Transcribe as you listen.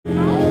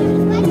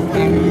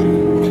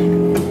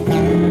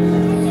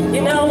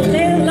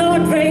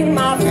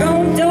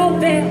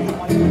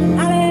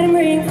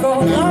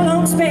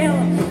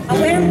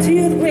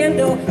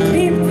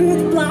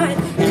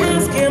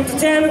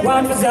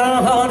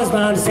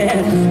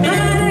said,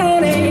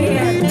 mighty,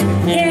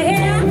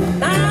 yeah,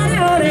 mighty,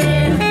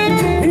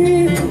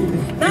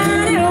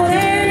 mighty,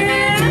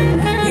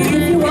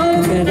 if you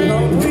want to get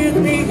along with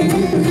me.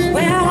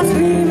 Well, I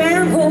screamed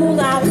and rolled,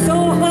 I was so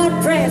hard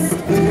pressed.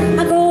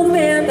 I told the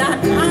man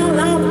that I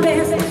love the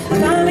best. I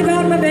finally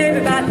got my baby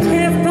about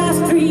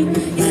 3:30.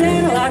 He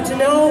said, I'd like to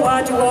know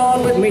what you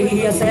want with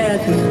me. I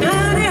said,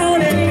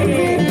 mighty,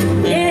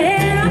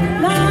 yeah,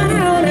 mighty,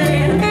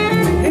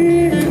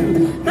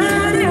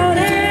 mighty,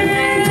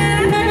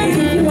 if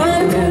you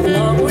want to get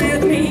along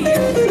with me,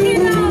 you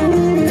know.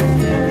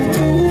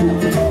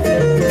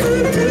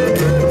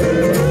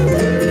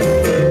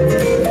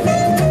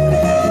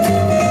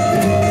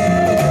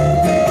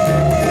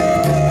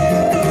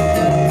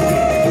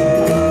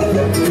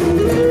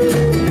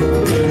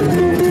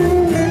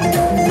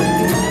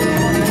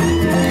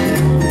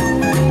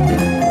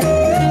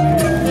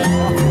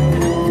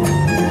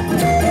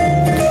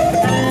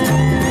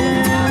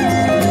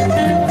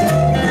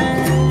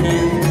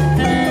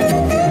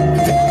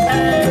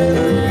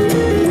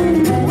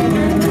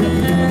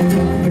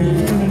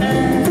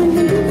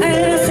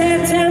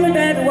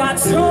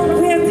 What's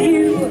wrong with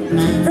you?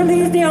 From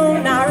this day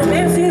on, our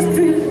romance is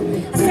through.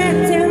 I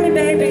said, tell me,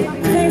 baby,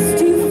 face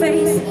to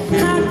face,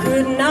 how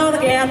could another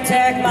girl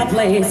take my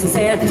place? He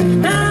said,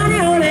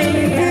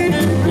 mighty,